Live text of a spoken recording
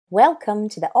Welcome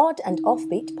to the Odd and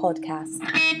Offbeat podcast.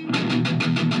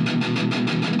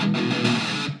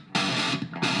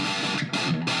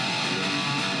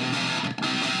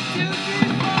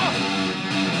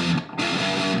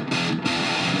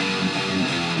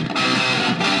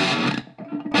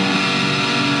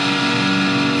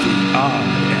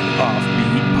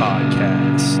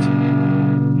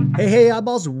 Hey,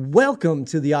 oddballs, welcome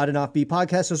to the Odd and Offbeat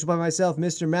podcast, hosted by myself,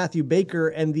 Mr. Matthew Baker,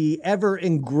 and the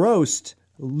ever-engrossed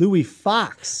Louis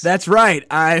Fox. That's right.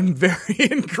 I'm very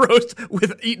engrossed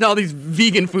with eating all these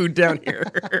vegan food down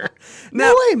here.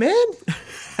 No way, man.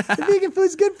 The vegan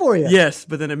food's good for you. Yes,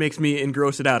 but then it makes me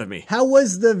engross it out of me. How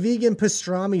was the vegan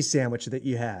pastrami sandwich that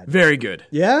you had? Very good.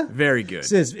 Yeah? Very good.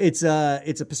 So it's a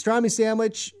pastrami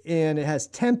sandwich, and it has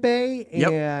tempeh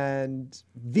and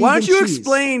vegan Why don't you cheese.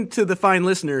 explain to the fine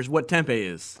listeners what tempeh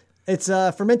is? It's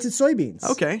fermented soybeans.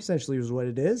 Okay. Essentially is what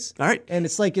it is. All right. And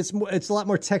it's a lot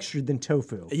more textured than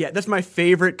tofu. Yeah, that's my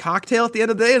favorite cocktail at the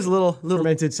end of the day is a little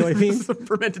Fermented soybeans?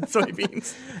 fermented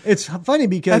soybeans. It's funny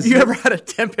because... Have you ever had a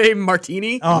tempeh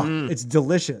martini? Oh, it's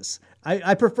delicious.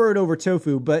 I prefer it over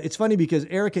tofu, but it's funny because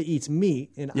Erica eats meat,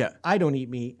 and I don't eat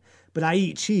meat, but I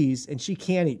eat cheese, and she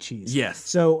can't eat cheese. Yes.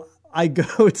 So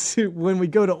when we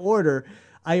go to order,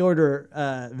 I order,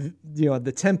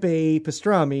 the tempeh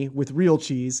pastrami with real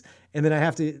cheese, and then I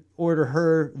have to order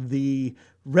her the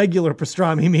regular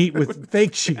pastrami meat with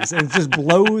fake cheese, and it just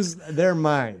blows their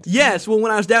mind. Yes. Well, when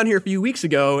I was down here a few weeks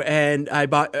ago, and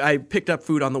I picked up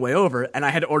food on the way over, and I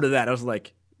had to order that, I was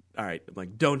like, all right,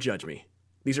 don't judge me.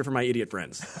 These are for my idiot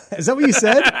friends. Is that what you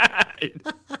said?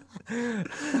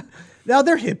 Now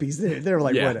they're hippies. They're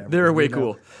like, whatever. They're way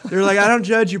cool. They're like, I don't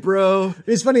judge you, bro.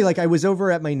 It's funny. Like I was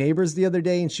over at my neighbor's the other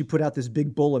day and she put out this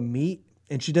big bowl of meat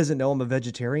and she doesn't know I'm a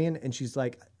vegetarian. And she's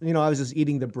like, I was just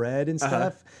eating the bread and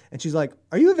stuff. And she's like,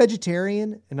 are you a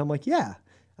vegetarian? And I'm like, yeah.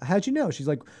 How'd you know? She's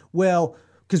like, well,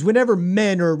 because whenever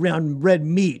men are around red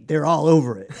meat, they're all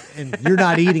over it. And you're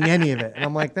not eating any of it. And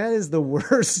I'm like, that is the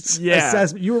worst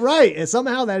assessment. You were right. And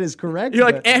somehow that is correct. You're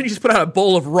like, and you just put out a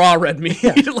bowl of raw red meat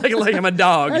like I'm a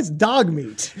dog. That's dog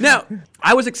meat. Now,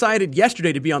 I was excited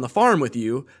yesterday to be on the farm with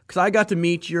you because I got to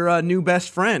meet your new best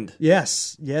friend.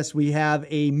 Yes. We have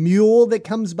a mule that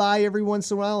comes by every once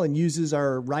in a while and uses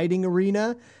our riding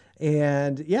arena.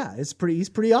 And he's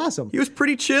pretty awesome. He was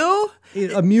pretty chill.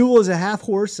 A mule is a half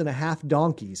horse and a half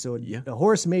donkey. So a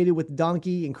horse mated with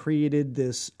donkey and created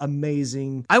this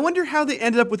amazing... I wonder how they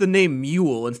ended up with the name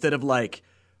Mule instead of like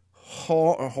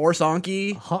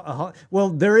horse-onky. Well,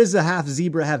 there is a half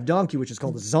zebra, half donkey, which is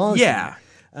called a zonkey. Yeah.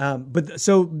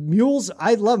 So mules,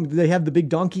 I love them. They have the big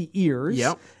donkey ears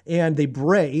and they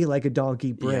bray like a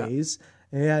donkey brays.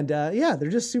 Yeah. And they're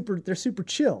just super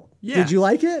chill. Yeah. Did you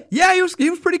like it? Yeah, he was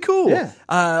pretty cool. Yeah.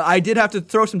 I did have to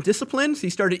throw some discipline. So he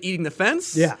started eating the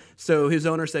fence. Yeah. So his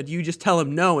owner said, you just tell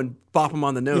him no and bop him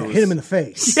on the nose. Yeah, hit him in the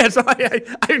face. Yeah, so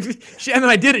and then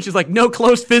I did it. She's like, no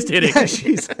close fist hitting. Yeah,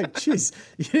 she's like, jeez,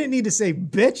 you didn't need to say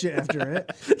bitch after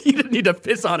it. You didn't need to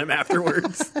piss on him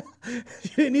afterwards. You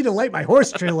didn't need to light my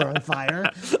horse trailer on fire.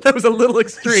 That was a little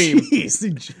extreme. Jeez,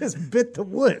 he just bit the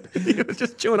wood. He was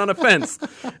just chewing on a fence.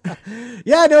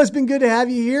 Yeah, no, it's been good to have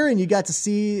you here, and you got to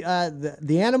see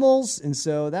the animals, and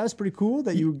so that was pretty cool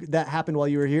that happened while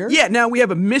you were here. Yeah, now we have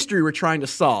a mystery we're trying to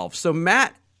solve. So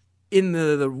Matt, in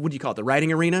the what do you call it, the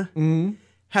riding arena,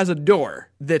 has a door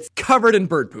that's covered in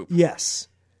bird poop. Yes.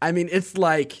 I mean, it's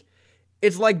like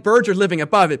birds are living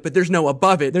above it, but there's no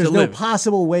above it to live. There's no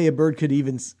possible way a bird could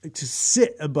even to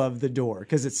sit above the door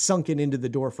because it's sunken into the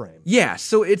door frame. Yeah,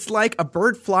 so it's like a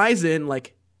bird flies in,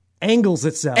 like angles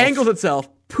itself,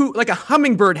 poop, like a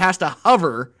hummingbird has to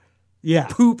hover,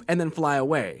 poop, and then fly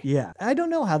away. Yeah, I don't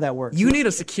know how that works. You need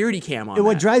a security cam on that.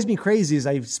 What drives me crazy is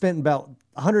I've spent about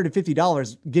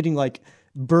 $150 getting like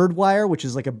bird wire, which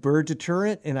is like a bird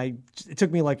deterrent, and it took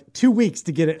me like 2 weeks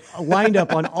to get it lined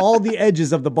up on all the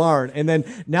edges of the barn, and then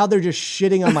now they're just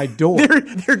shitting on my door.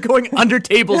 they're going under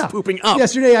tables, pooping up.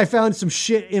 Yesterday I found some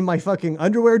shit in my fucking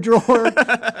underwear drawer. Like,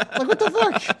 what the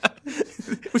fuck?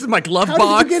 Was it my glove box?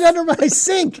 How did you get under my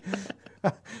sink?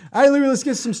 All right, Louie, let's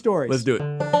get some stories. Let's do it.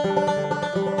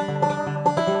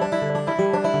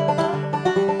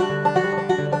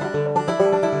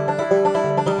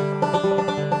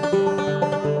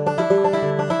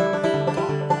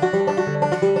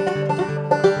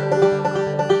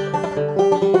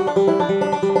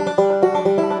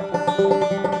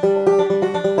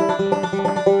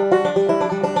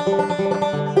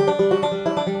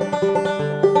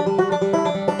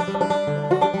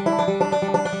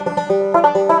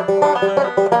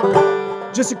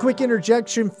 Just a quick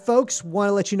interjection, folks. Want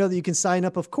to let you know that you can sign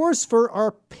up, of course, for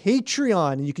our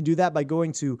Patreon. And you can do that by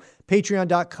going to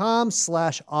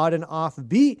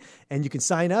patreon.com/oddandoffbeat. And you can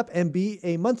sign up and be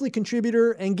a monthly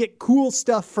contributor and get cool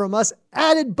stuff from us.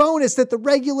 Added bonus that the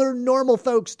regular normal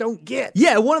folks don't get.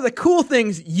 Yeah, one of the cool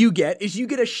things you get is you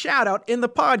get a shout out in the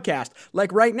podcast.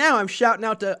 Like right now, I'm shouting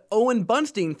out to Owen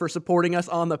Bunstein for supporting us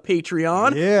on the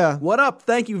Patreon. Yeah. What up?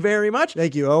 Thank you very much.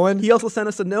 Thank you, Owen. He also sent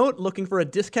us a note looking for a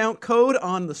discount code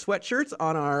on the sweatshirts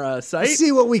on our site. Let's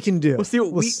see what we can do. We'll see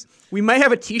what we might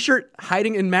have a t-shirt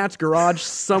hiding in Matt's garage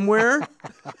somewhere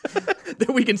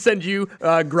that we can send you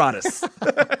gratis.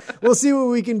 We'll see what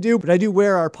we can do. But I do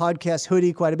wear our podcast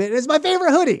hoodie quite a bit. It's my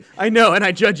favorite hoodie. I know, and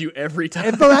I judge you every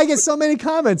time. But I get so many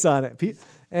comments on it.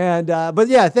 And but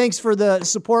yeah, thanks for the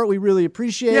support. We really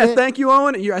appreciate it. Yeah, thank you,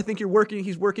 Owen. I think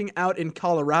he's working out in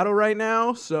Colorado right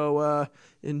now. So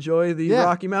enjoy the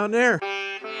Rocky Mountain air.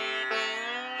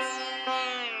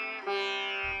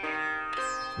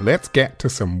 Let's get to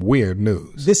some weird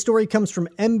news. This story comes from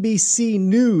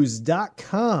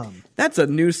NBCnews.com. That's a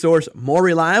news source more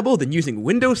reliable than using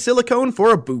Windows silicone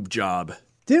for a boob job.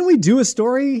 Didn't we do a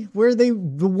story where the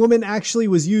woman actually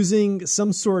was using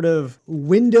some sort of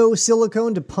window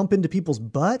silicone to pump into people's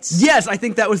butts? Yes, I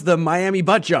think that was the Miami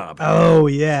butt job. Oh,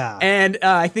 yeah. And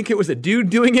I think it was a dude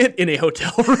doing it in a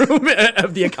hotel room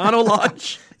of the Econo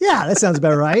Lodge. Yeah, that sounds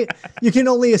about right. You can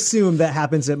only assume that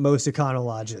happens at most Econo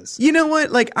Lodges. You know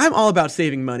what? Like, I'm all about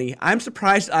saving money. I'm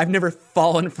surprised I've never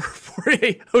fallen for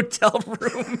a hotel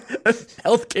room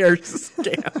healthcare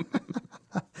scam.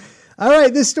 All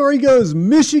right, this story goes,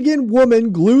 Michigan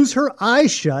woman glues her eye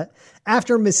shut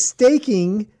after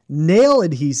mistaking nail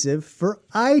adhesive for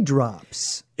eye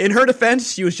drops. In her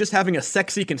defense, she was just having a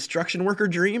sexy construction worker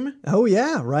dream. Oh,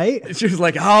 yeah, right? She was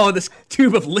like, oh, this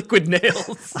tube of liquid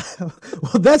nails.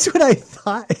 Well, that's what I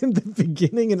thought in the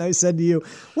beginning, and I said to you,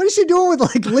 what is she doing with,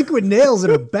 like, liquid nails in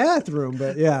a bathroom?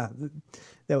 But, yeah,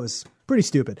 that was pretty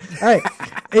stupid. All right.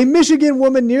 A Michigan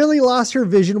woman nearly lost her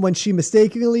vision when she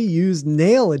mistakenly used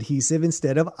nail adhesive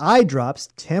instead of eye drops,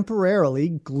 temporarily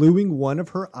gluing one of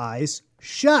her eyes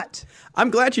shut. I'm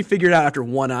glad she figured out after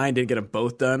one eye and didn't get them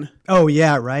both done. Oh,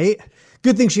 yeah, right?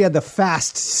 Good thing she had the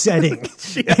fast setting.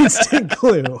 Instant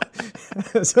glue.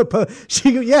 So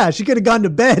she could have gone to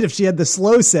bed if she had the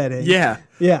slow setting. Yeah.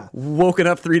 Yeah. Woken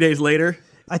up 3 days later.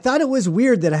 I thought it was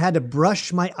weird that I had to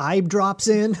brush my eye drops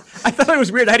in. I thought it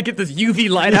was weird I had to get this UV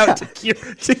light out to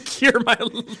cure my...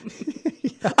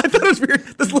 I thought it was weird.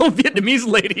 This little Vietnamese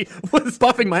lady was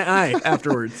buffing my eye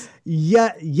afterwards.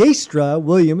 Yestra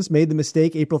Williams made the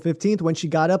mistake April 15th when she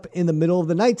got up in the middle of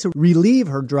the night to relieve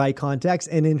her dry contacts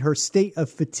and in her state of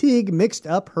fatigue mixed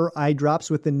up her eye drops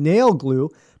with the nail glue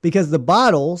because the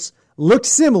bottles looked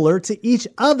similar to each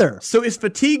other. So is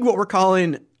fatigue what we're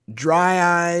calling dry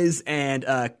eyes and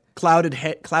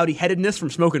cloudy headedness from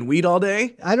smoking weed all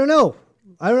day? I don't know.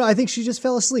 I think she just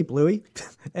fell asleep, Louie.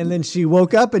 And then she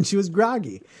woke up and she was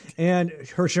groggy. And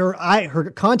her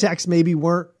contacts maybe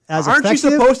weren't as Aren't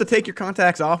effective. you supposed to take your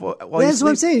contacts off while you That's sleep?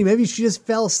 what I'm saying. Maybe she just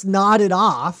fell snotted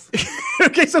off.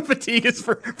 Okay, so fatigue is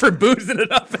for boozing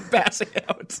it up and passing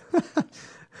out.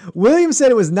 Williams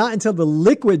said it was not until the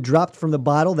liquid dropped from the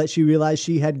bottle that she realized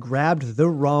she had grabbed the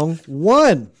wrong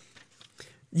one.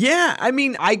 Yeah, I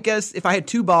mean, I guess if I had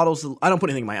two bottles, I don't put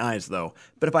anything in my eyes though,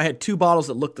 but if I had two bottles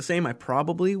that looked the same, I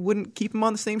probably wouldn't keep them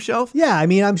on the same shelf. Yeah, I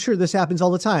mean, I'm sure this happens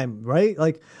all the time, right?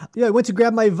 Like, I went to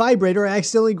grab my vibrator, I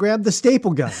accidentally grabbed the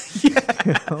staple gun. Yeah.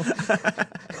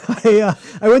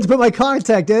 I went to put my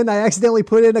contact in, I accidentally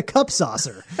put in a cup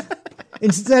saucer.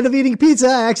 Instead of eating pizza,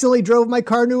 I accidentally drove my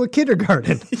car to a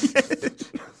kindergarten.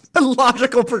 A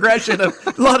logical progression of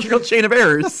logical chain of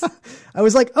errors. I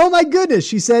was like, oh my goodness,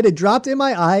 she said. It dropped in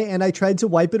my eye and I tried to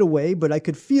wipe it away, but I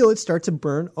could feel it start to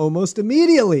burn almost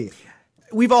immediately.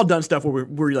 We've all done stuff where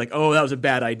you're like, oh, that was a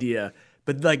bad idea.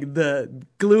 But like the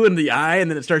glue in the eye and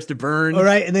then it starts to burn. All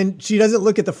right. And then she doesn't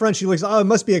look at the front. She looks, oh, it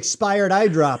must be expired eye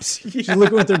drops. She's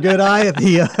looking with her good eye at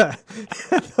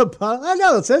the bottle. I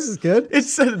know, it says it's good. It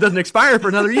says it doesn't expire for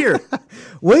another year.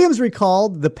 Williams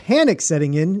recalled the panic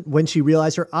setting in when she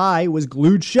realized her eye was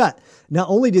glued shut. Not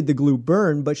only did the glue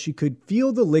burn, but she could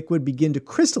feel the liquid begin to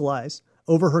crystallize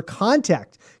over her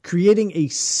contact, creating a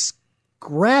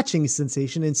scratching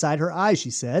sensation inside her eye,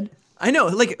 she said. I know.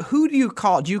 Like, who do you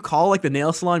call? Do you call like the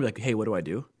nail salon and be like, hey, what do I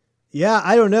do? Yeah,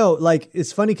 I don't know. Like,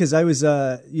 it's funny because I was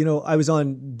on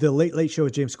the Late Late Show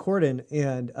with James Corden,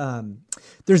 and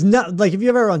there's not, like, if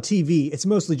you're ever on TV, it's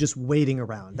mostly just waiting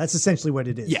around. That's essentially what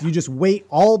it is. Yeah. You just wait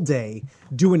all day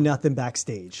doing nothing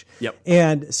backstage. Yep.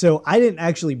 And so I didn't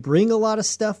actually bring a lot of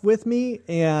stuff with me,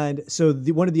 and so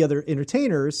one of the other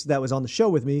entertainers that was on the show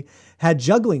with me had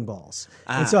juggling balls,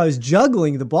 and so I was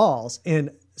juggling the balls, and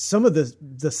some of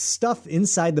the stuff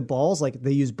inside the balls, like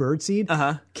they use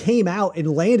birdseed, came out and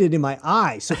landed in my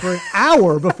eye. So for an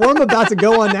hour before I'm about to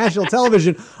go on national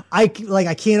television, I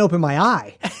can't open my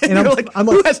eye. And I'm like,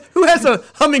 who has a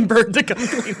hummingbird to come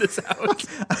clean this out?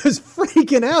 I was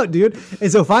freaking out, dude.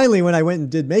 And so finally, when I went and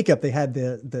did makeup, they had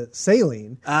the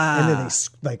saline, and then they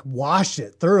like washed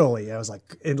it thoroughly. And I was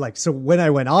like, so when I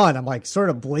went on, I'm like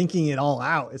sort of blinking it all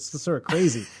out. It's sort of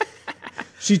crazy.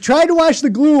 She tried to wash the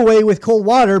glue away with cold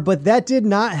water, but that did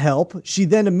not help. She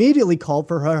then immediately called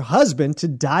for her husband to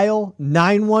dial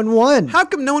 911. How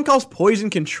come no one calls poison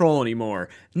control anymore?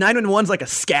 911's like a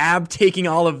scab taking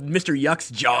all of Mr. Yuck's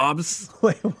jobs.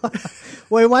 Wait,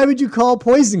 why would you call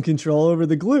poison control over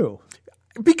the glue?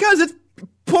 Because it's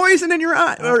poison in your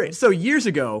eye. All right, so years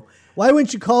ago... Why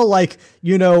wouldn't you call, like,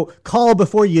 call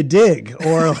before you dig,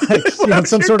 or like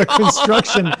some sort of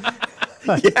construction...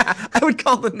 Yeah, I would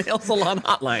call the nail salon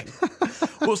hotline.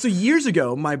 Well, so years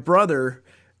ago, my brother,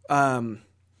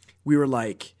 we were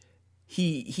like,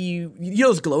 he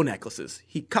those glow necklaces.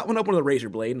 He cut one up with a razor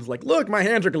blade and was like, look, my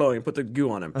hands are glowing, and put the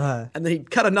goo on him. And then he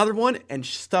cut another one, and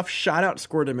stuff shot out and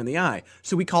squirted him in the eye.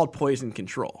 So we called poison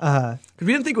control. Because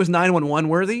we didn't think it was 911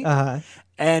 worthy.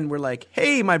 And we're like,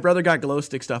 hey, my brother got glow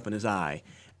stick stuff in his eye.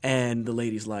 And the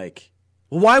lady's like,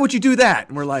 well, why would you do that?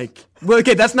 And we're like, well,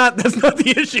 okay, that's not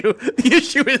the issue. The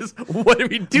issue is, what do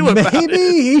we do about it?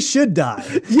 Maybe he should die.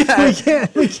 Yeah.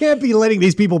 We can't be letting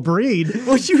these people breed.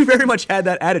 Well, she very much had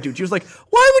that attitude. She was like,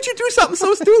 why would you do something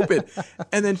so stupid?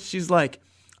 And then she's like,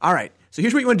 all right, so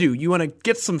here's what you want to do. You want to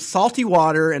get some salty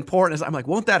water and pour it in his eye. I'm like,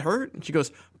 won't that hurt? And she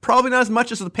goes, probably not as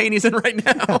much as the pain he's in right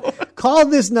now. Call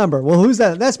this number. Well, who's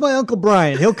that? That's my Uncle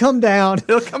Brian. He'll come down.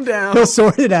 He'll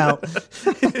sort it out.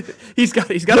 He's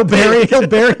got he'll bury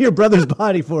your brother's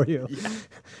body for you. Yeah.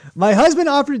 My husband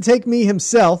offered to take me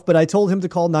himself, but I told him to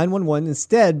call 911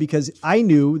 instead because I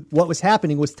knew what was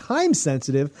happening was time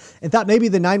sensitive and thought maybe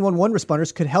the 911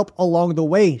 responders could help along the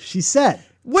way, she said.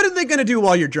 What are they going to do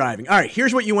while you're driving? All right,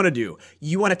 here's what you want to do.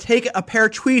 You want to take a pair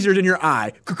of tweezers in your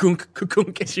eye, cocoon,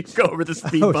 as you go over the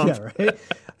speed bump. Yeah, right?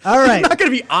 All right. You're not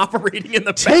going to be operating in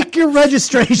the back. Take your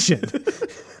registration.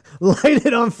 Light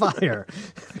it on fire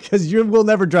because you will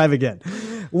never drive again.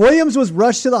 Williams was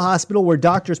rushed to the hospital where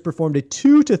doctors performed a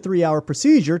 2 to 3 hour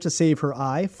procedure to save her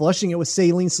eye, flushing it with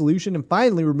saline solution and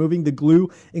finally removing the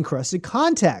glue-encrusted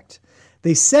contact.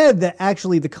 They said that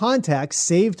actually the contact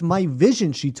saved my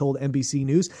vision, she told NBC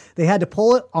News. They had to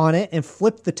pull it on it and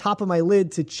flip the top of my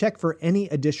lid to check for any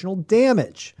additional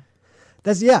damage.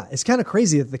 It's kind of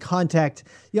crazy that the contact,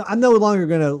 I'm no longer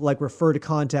going to refer to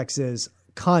contacts as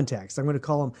contacts. I'm going to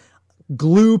call them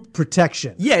glue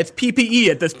protection. Yeah, it's PPE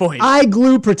at this point. Eye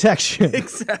glue protection.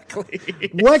 Exactly.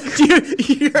 What?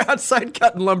 You're outside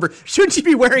cutting lumber. Shouldn't you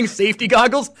be wearing safety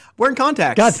goggles? Wearing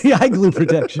contacts. Got the eye glue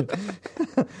protection.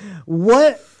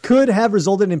 What could have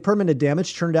resulted in permanent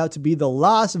damage turned out to be the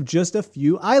loss of just a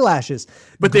few eyelashes.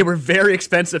 But they were very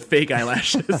expensive fake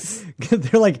eyelashes.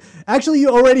 They're like, actually, you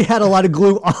already had a lot of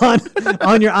glue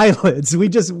on your eyelids. We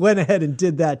just went ahead and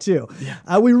did that too.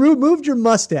 Yeah. We removed your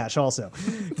mustache also.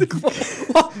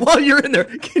 While you're in there,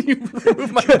 can you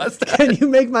remove my mustache? Can you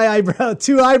make my eyebrow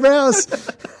 2 eyebrows?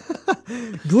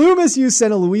 Glue misuse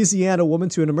sent a Louisiana woman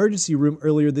to an emergency room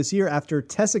earlier this year after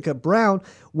Tessica Brown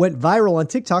went viral on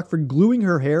TikTok for gluing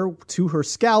her hair to her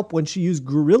scalp when she used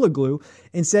Gorilla Glue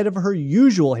instead of her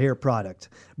usual hair product.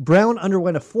 Brown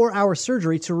underwent a 4-hour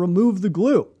surgery to remove the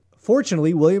glue.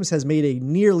 Fortunately, Williams has made a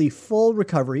nearly full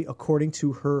recovery, according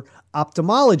to her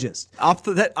ophthalmologist.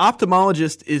 That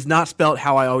ophthalmologist is not spelled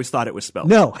how I always thought it was spelled.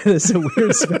 No, it's a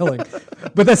weird spelling.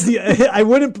 But that's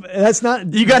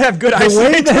not... You got to have good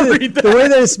eyesight to read that. The way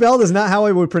that it's spelled is not how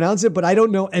I would pronounce it, but I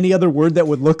don't know any other word that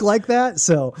would look like that,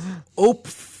 so...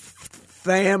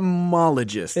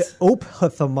 Ophthalmologist.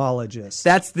 Ophthalmologist.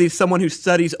 That's someone who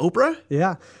studies Oprah?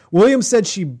 Yeah. Williams said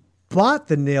she bought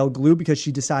the nail glue because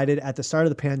she decided at the start of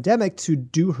the pandemic to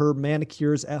do her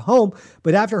manicures at home.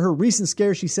 But after her recent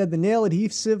scare, she said the nail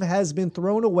adhesive has been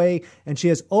thrown away and she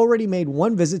has already made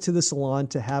one visit to the salon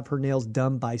to have her nails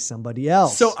done by somebody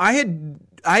else. So I had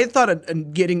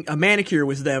thought getting a manicure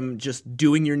was them just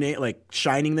doing your nail, like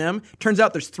shining them. Turns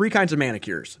out there's 3 kinds of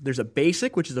manicures. There's a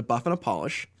basic, which is a buff and a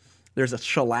polish. There's a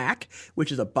shellac,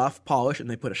 which is a buff polish, and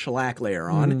they put a shellac layer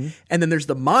on. And then there's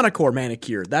the Monocore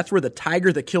manicure. That's where the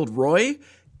tiger that killed Roy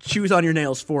chews on your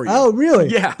nails for you. Oh, really?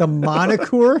 Yeah. The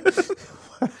Monocore?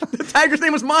 The tiger's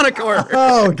name was Monocore.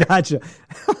 Oh, gotcha.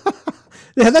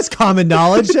 Yeah, that's common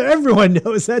knowledge. Everyone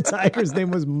knows that tiger's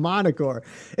name was Monocore.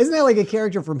 Isn't that like a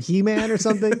character from He-Man or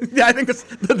something? Yeah, I think that's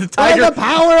the I tiger. have the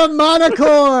power of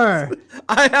Monocore.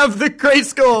 I have the gray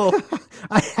skull.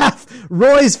 I have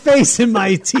Roy's face in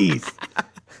my teeth.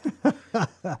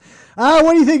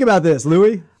 What do you think about this,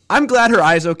 Louis? I'm glad her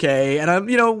eye's okay, and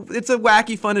it's a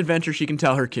wacky, fun adventure she can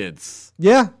tell her kids.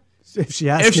 Yeah, if she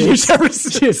has If kids. she's ever,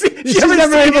 She's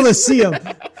never able to see him.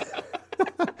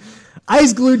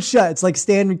 Eyes Glued Shut. It's like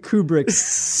Stanley Kubrick's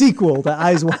sequel to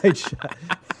Eyes Wide Shut.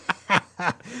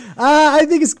 I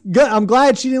think it's good. I'm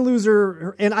glad she didn't lose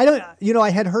her. And I don't, I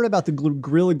had heard about the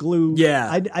Gorilla Glue.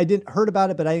 Yeah. I didn't heard about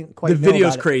it, but I didn't quite The know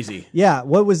video's about it. crazy. Yeah.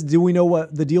 Do we know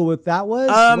what the deal with that was?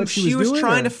 What She was doing,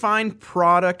 trying or? to find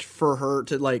product for her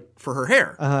for her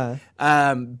hair.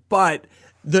 Uh-huh. But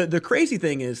the crazy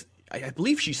thing is, I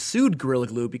believe she sued Gorilla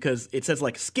Glue because it says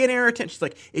like skin irritant. She's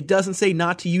like, it doesn't say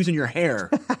not to use in your hair.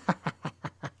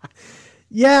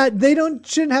 Yeah, they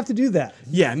shouldn't have to do that.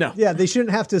 Yeah, no. Yeah, they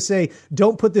shouldn't have to say,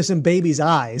 don't put this in baby's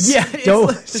eyes. Yeah,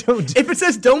 don't if it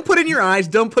says don't put it in your eyes,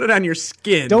 don't put it on your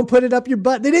skin. don't put it up your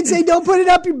butt. They didn't say don't put it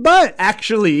up your butt.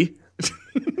 Actually,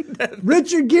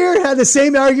 Richard Gere had the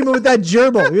same argument with that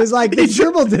gerbil. He was like, the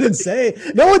gerbil didn't say.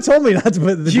 No one told me not to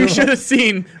put the you gerbil. should have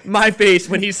seen my face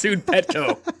when he sued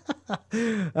Petco. All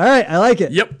right, I like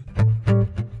it. Yep.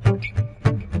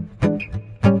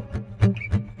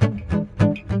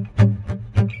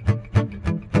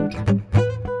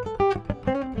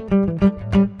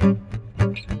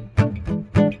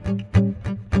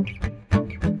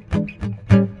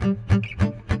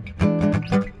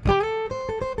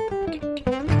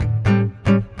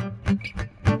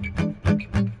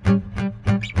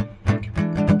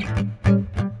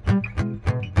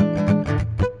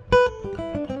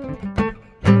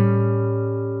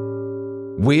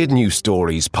 Weird News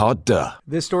Stories Pod.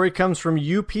 This story comes from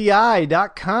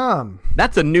UPI.com.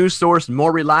 That's a news source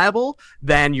more reliable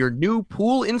than your new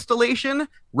pool installation,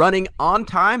 running on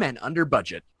time and under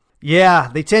budget. Yeah,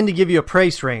 they tend to give you a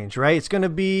price range, right? It's going to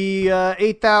be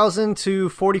 $8,000 to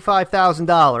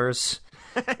 $45,000,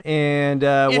 and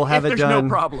we'll have it there's done. no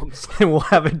problems. And we'll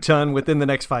have it done within the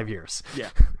next 5 years. Yeah,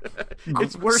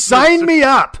 it's worth. Sign me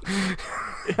up.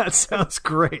 That sounds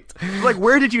great. Like,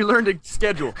 where did you learn to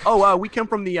schedule? Oh, we come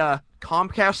from the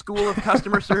Comcast School of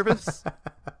Customer Service.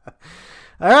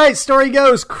 All right, story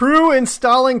goes. Crew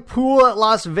installing pool at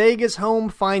Las Vegas home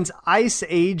finds Ice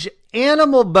Age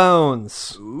animal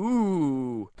bones.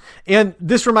 Ooh. And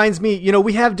this reminds me,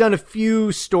 we have done a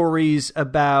few stories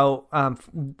about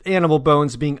animal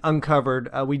bones being uncovered.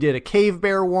 We did a cave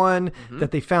bear one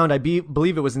that they found, I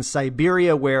believe it was in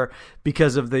Siberia, where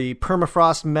because of the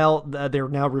permafrost melt, they're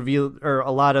now revealed, or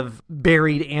a lot of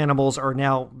buried animals are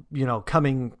now,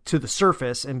 coming to the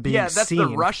surface and being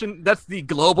seen. That's the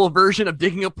global version of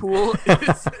digging a pool.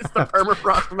 It's the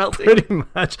permafrost melting. Pretty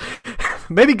much.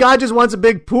 Maybe God just wants a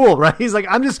big pool, right? He's like,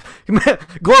 I'm just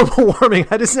global warming.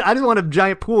 I just want a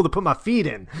giant pool to put my feet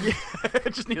in. Yeah, I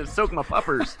just need to soak my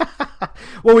puppers.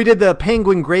 Well, we did the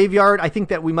penguin graveyard. I think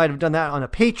that we might have done that on a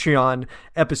Patreon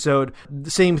episode.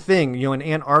 The same thing, in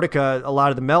Antarctica, a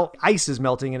lot of the ice is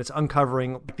melting and it's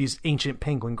uncovering these ancient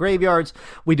penguin graveyards.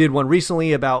 We did one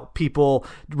recently about people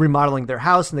remodeling their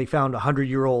house and they found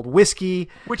 100-year-old whiskey.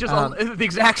 Which is the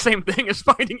exact same thing as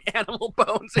finding animal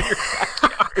bones in your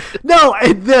backyard. No,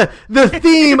 the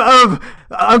theme of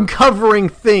uncovering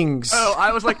things. Oh,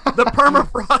 I was like, the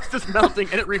permafrost is melting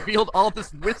and it revealed all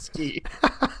this whiskey.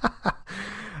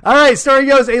 All right, story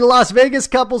goes, a Las Vegas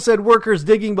couple said workers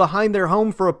digging behind their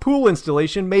home for a pool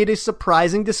installation made a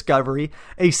surprising discovery,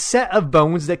 a set of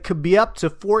bones that could be up to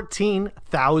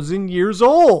 14,000 years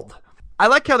old. I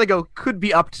like how they go, could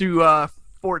be up to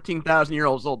 14,000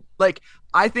 years old. Like,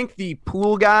 I think the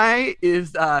pool guy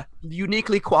is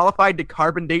uniquely qualified to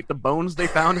carbon date the bones they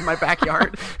found in my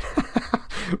backyard.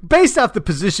 Based off the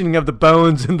positioning of the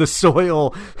bones and the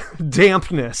soil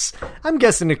dampness, I'm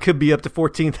guessing it could be up to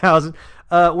 14,000.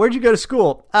 Where'd you go to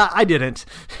school? I didn't.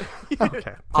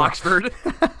 Okay. Oxford.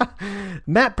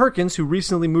 Matt Perkins, who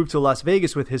recently moved to Las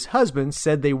Vegas with his husband,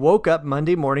 said they woke up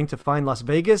Monday morning to find Las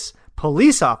Vegas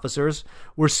police officers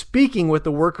were speaking with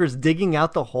the workers digging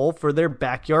out the hole for their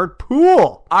backyard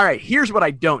pool. All right, here's what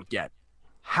I don't get.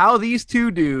 How these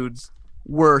two dudes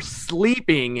were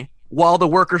sleeping while the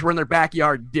workers were in their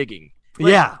backyard digging.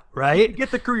 Like, yeah, right? you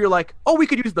get the crew, you're like, oh, we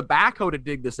could use the backhoe to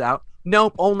dig this out.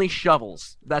 Nope, only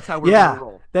shovels. That's how we're gonna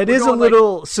roll. That We're is a going,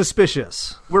 little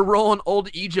suspicious. We're rolling old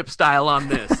Egypt style on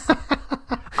this.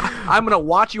 I'm gonna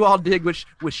watch you all dig with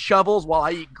shovels while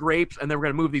I eat grapes, and then we're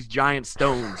gonna move these giant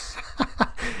stones.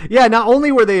 Yeah, not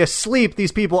only were they asleep,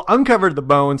 these people uncovered the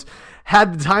bones,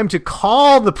 had the time to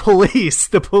call the police.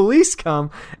 The police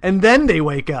come, and then they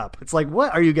wake up. It's like,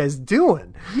 what are you guys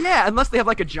doing? Yeah, unless they have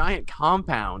like a giant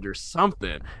compound or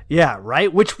something. Yeah,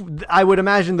 right? Which I would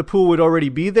imagine the pool would already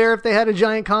be there if they had a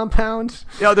giant compound.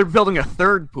 Yeah, they're building a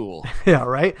third pool. Yeah,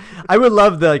 right? I would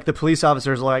love the police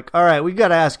officers like, all right, we got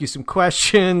to ask you some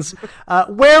questions.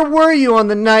 Where were you on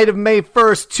the night of May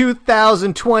 1st,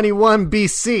 2021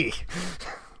 BC?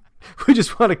 We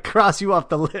just want to cross you off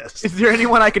the list. Is there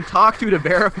anyone I can talk to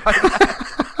verify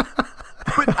that?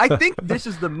 But I think this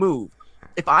is the move.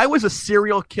 If I was a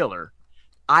serial killer,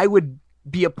 I would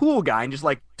be a pool guy and just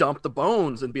like dump the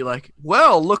bones and be like,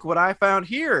 well, look what I found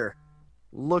here.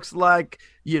 Looks like,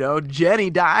 Jenny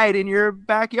died in your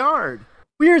backyard.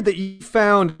 Weird that you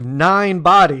found 9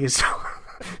 bodies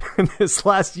in this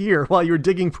last year while you were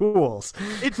digging pools.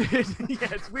 It's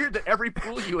weird that every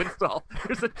pool you install,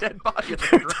 there's a dead body.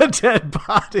 A dead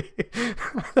body. I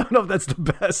don't know if that's the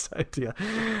best idea.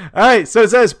 All right, so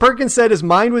it says, Perkins said his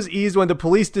mind was eased when the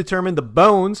police determined the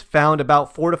bones found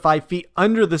about 4 to 5 feet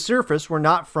under the surface were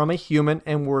not from a human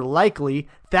and were likely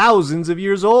thousands of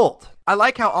years old. I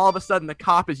like how all of a sudden the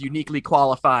cop is uniquely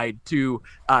qualified to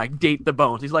date the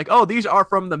bones. He's like, oh, these are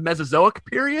from the Mesozoic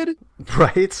period?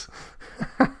 Right?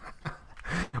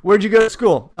 Where'd you go to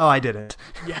school? Oh, I didn't.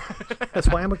 Yeah. That's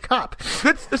why I'm a cop.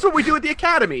 That's what we do at the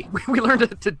academy. We learn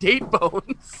to date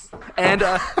bones and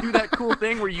do that cool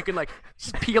thing where you can like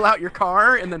just peel out your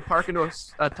car and then park into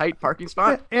a tight parking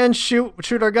spot. And shoot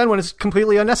our gun when it's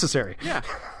completely unnecessary. Yeah.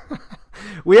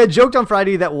 We had joked on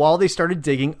Friday that while they started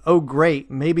digging, oh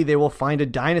great, maybe they will find a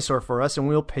dinosaur for us and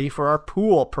we'll pay for our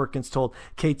pool, Perkins told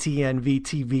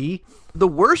KTNV-TV. The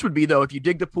worst would be, though, if you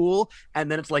dig the pool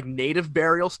and then it's like native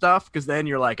burial stuff, because then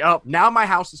you're like, oh, now my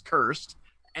house is cursed.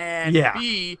 And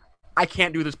B, I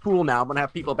can't do this pool now. I'm going to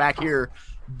have people back here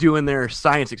doing their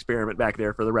science experiment back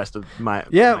there for the rest of my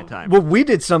time. Well, we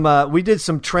did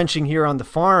some trenching here on the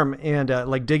farm and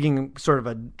like digging sort of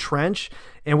a trench,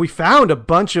 and we found a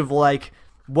bunch of like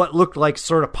what looked like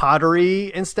sort of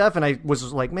pottery and stuff, and I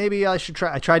was like, maybe I should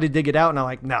try. I tried to dig it out, and I'm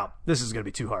like, no, this is going to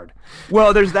be too hard.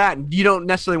 Well, there's that. You don't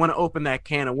necessarily want to open that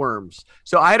can of worms.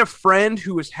 So I had a friend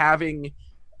who was having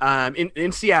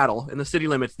in Seattle, in the city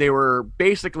limits, they were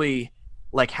basically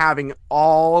like having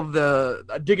all of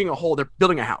the digging a hole. They're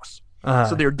building a house.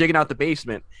 So they were digging out the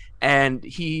basement, and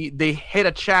they hit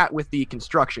a chat with the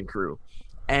construction crew.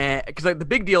 And because like, the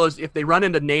big deal is if they run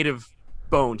into native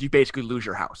bones, you basically lose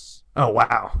your house. Oh,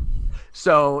 wow.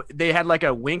 So they had like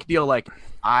a wink deal, like,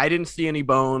 I didn't see any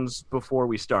bones before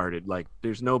we started. Like,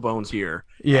 there's no bones here.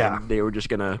 Yeah. And they were just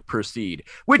going to proceed,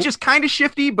 which is kind of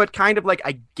shifty, but kind of like,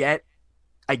 I get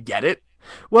it.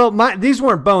 Well, these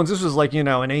weren't bones. This was like,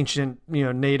 an ancient,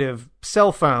 native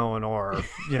cell phone, or,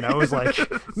 it was like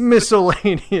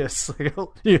miscellaneous,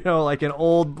 like an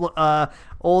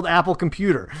old Apple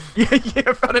computer. Yeah,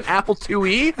 I found an Apple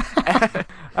IIe.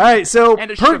 All right, so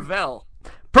and a Chevelle.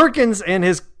 Perkins and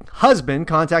his husband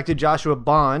contacted Joshua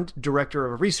Bond,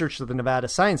 director of research at the Nevada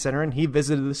Science Center, and he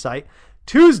visited the site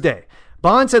Tuesday.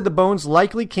 Bond said the bones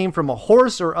likely came from a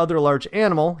horse or other large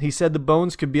animal. He said the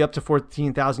bones could be up to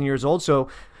 14,000 years old, so,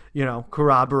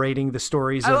 corroborating the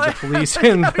stories of the police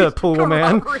and the pool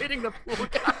man. Corroborating the pool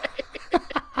guy.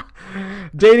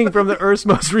 Dating from the Earth's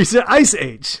most recent ice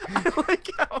age. I like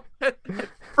how at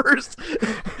first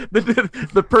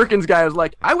the Perkins guy was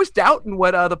like, I was doubting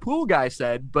what the pool guy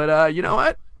said, but you know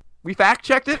what? We fact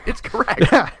checked it. It's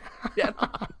correct. Yeah.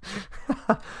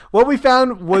 What we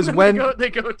found was when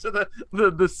they go to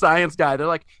the science guy. They're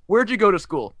like, "Where'd you go to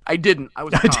school?" I didn't. I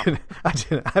was. I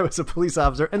didn't. I was a police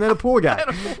officer and then a pool guy.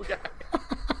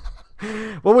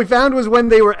 What we found was when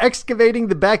they were excavating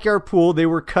the backyard pool, they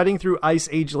were cutting through ice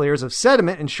age layers of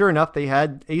sediment, and sure enough, they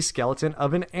had a skeleton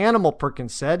of an animal.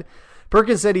 Perkins said.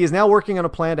 Perkins said he is now working on a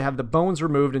plan to have the bones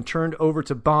removed and turned over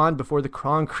to Bond before the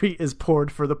concrete is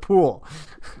poured for the pool.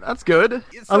 That's good.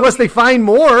 Unless they find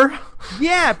more.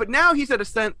 Yeah, but now he's at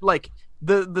a like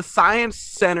the science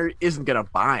center isn't going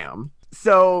to buy him.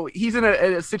 So he's in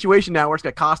a situation now where it's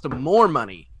going to cost him more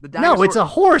money. No, it's a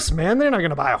horse, man. They're not going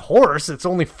to buy a horse. It's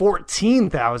only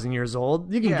 14,000 years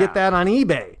old. You can get that on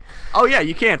eBay. Oh, yeah,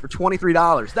 you can for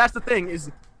 $23. That's the thing, is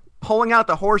pulling out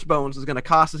the horse bones is going to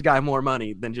cost this guy more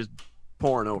money than just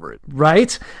pouring over it.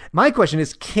 Right? My question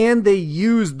is, can they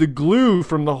use the glue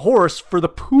from the horse for the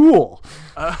pool?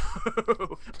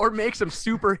 Or make some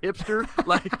super hipster,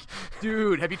 like,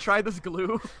 dude, have you tried this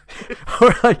glue?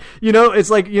 Or like, it's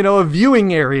like, a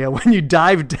viewing area. When you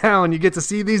dive down, you get to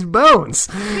see these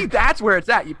bones. See, that's where it's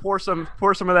at. You pour some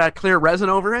of that clear resin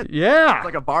over it. Yeah. It's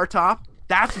like a bar top.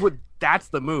 That's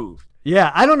the move.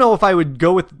 Yeah, I don't know if I would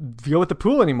go with the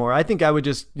pool anymore. I think I would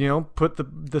just, put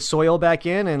the soil back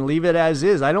in and leave it as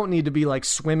is. I don't need to be like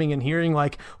swimming and hearing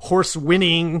like horse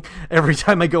whinnying every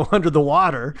time I go under the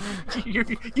water.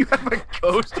 You have a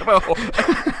ghost of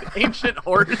an ancient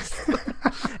horse.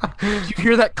 Did you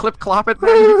hear that clip clop it,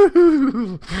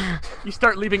 man? You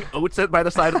start leaving oats by the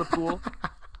side of the pool.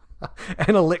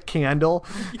 And a lit candle.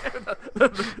 Yeah,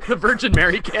 the Virgin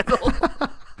Mary candle.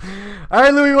 All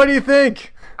right, Louis, what do you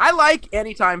think? I like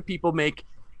anytime people make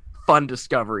fun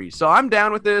discoveries. So I'm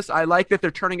down with this. I like that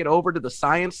they're turning it over to the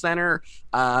Science Center.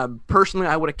 Personally,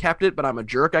 I would have kept it, but I'm a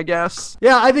jerk, I guess.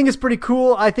 Yeah, I think it's pretty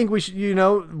cool. I think we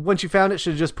should, once you found it,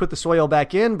 should just put the soil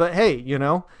back in. But hey,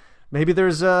 maybe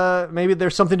there's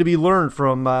something to be learned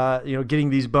from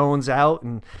getting these bones out,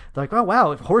 and like, oh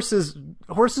wow, if horses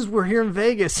were here in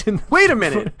Vegas. And wait a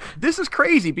minute, this is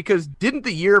crazy because didn't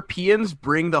the Europeans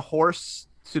bring the horse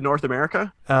to North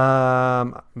America?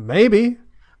 Maybe.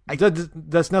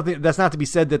 That's not to be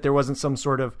said that there wasn't some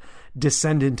sort of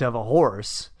descendant of a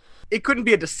horse. It couldn't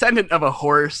be a descendant of a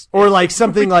horse, or like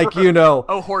something like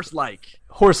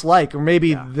horse-like, or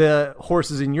maybe the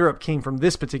horses in Europe came from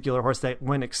this particular horse that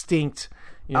went extinct.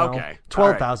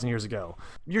 12,000 years ago.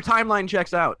 Your timeline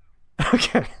checks out.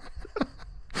 Okay.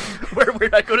 Where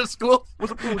did I go to school?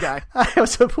 Was a pool guy. I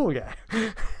was a pool guy.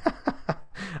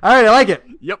 All right, I like it.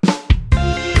 Yep.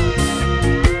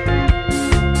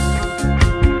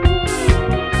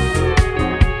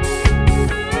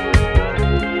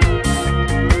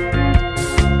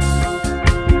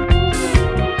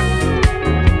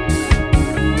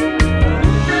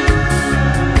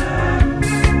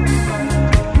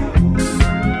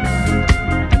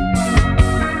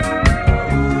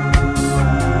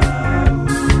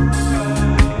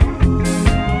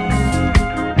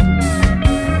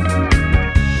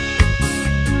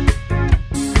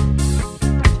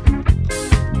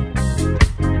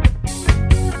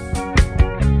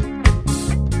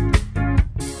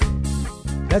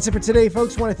 That's it for today,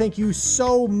 folks. I want to thank you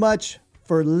so much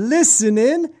for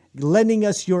listening, lending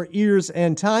us your ears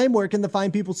and time. Where can the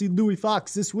fine people see Louis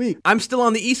Fox this week? I'm still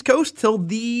on the East Coast till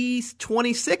the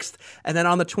 26th. And then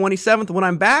on the 27th, when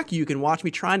I'm back, you can watch me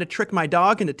trying to trick my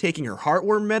dog into taking her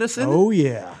heartworm medicine. Oh,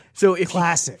 yeah. So if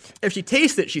Classic. She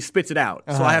tastes it, she spits it out.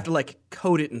 So I have to like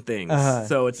coat it in things.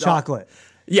 So it's chocolate.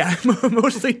 Yeah,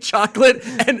 mostly chocolate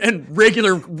and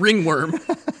regular ringworm.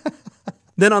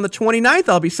 Then on the 29th,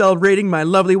 I'll be celebrating my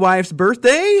lovely wife's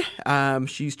birthday.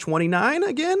 She's 29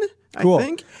 again, cool. I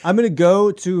think. I'm going to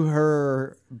go to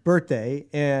her birthday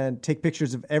and take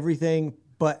pictures of everything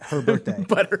but her birthday.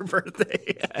 But her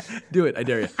birthday. Do it. I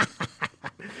dare you.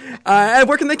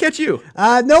 Where can they catch you?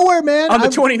 Nowhere, man. On the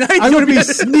 29th? I'm going to be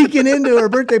sneaking into her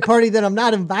birthday party that I'm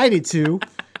not invited to,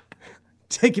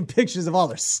 taking pictures of all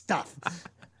their stuff.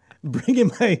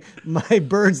 Bringing my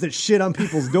birds that shit on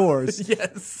people's doors.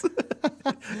 Yes.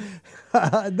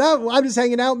 No, I'm just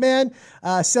hanging out, man.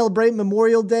 Celebrating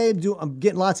Memorial Day. I'm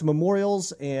getting lots of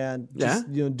memorials and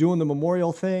just doing the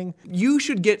memorial thing. You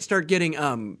should start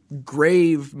getting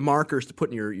grave markers to put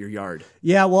in your yard.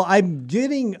 Yeah, well, I'm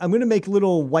going to make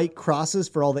little white crosses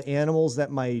for all the animals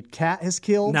that my cat has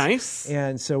killed. Nice.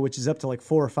 And so, which is up to like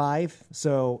 4 or 5.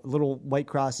 So little white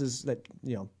crosses that,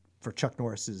 for Chuck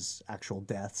Norris's actual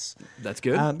deaths. That's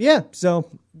good. Yeah.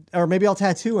 So, or maybe I'll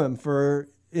tattoo him for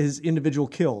his individual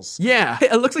kills. Yeah.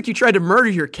 It looks like you tried to murder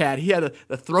your cat. He had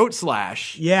a throat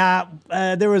slash. Yeah.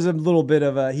 There was a little bit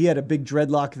of he had a big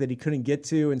dreadlock that he couldn't get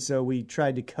to. And so we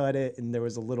tried to cut it and there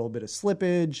was a little bit of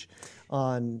slippage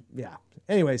on, yeah.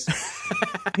 Anyways,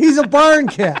 he's a barn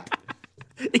cat.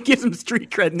 It gives him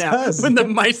street cred now. When the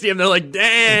mice see him, they're like,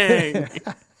 dang.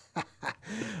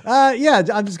 Yeah,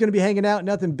 I'm just going to be hanging out,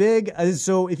 nothing big.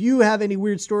 So if you have any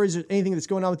weird stories or anything that's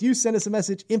going on with you, send us a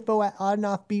message,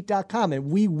 info@oddandoffbeat.com,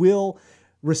 and we will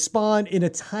respond in a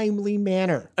timely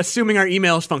manner. Assuming our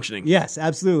email is functioning. Yes,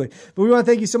 absolutely. But we want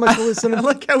to thank you so much for listening. I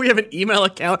like how we have an email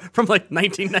account from like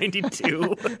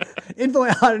 1992.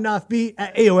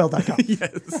 info@oddandoffbeat@aol.com.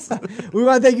 Yes. We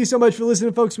want to thank you so much for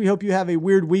listening, folks. We hope you have a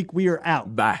weird week. We are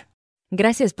out. Bye.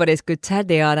 Gracias por escuchar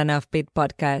The Odd and Offbeat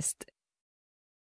Podcast.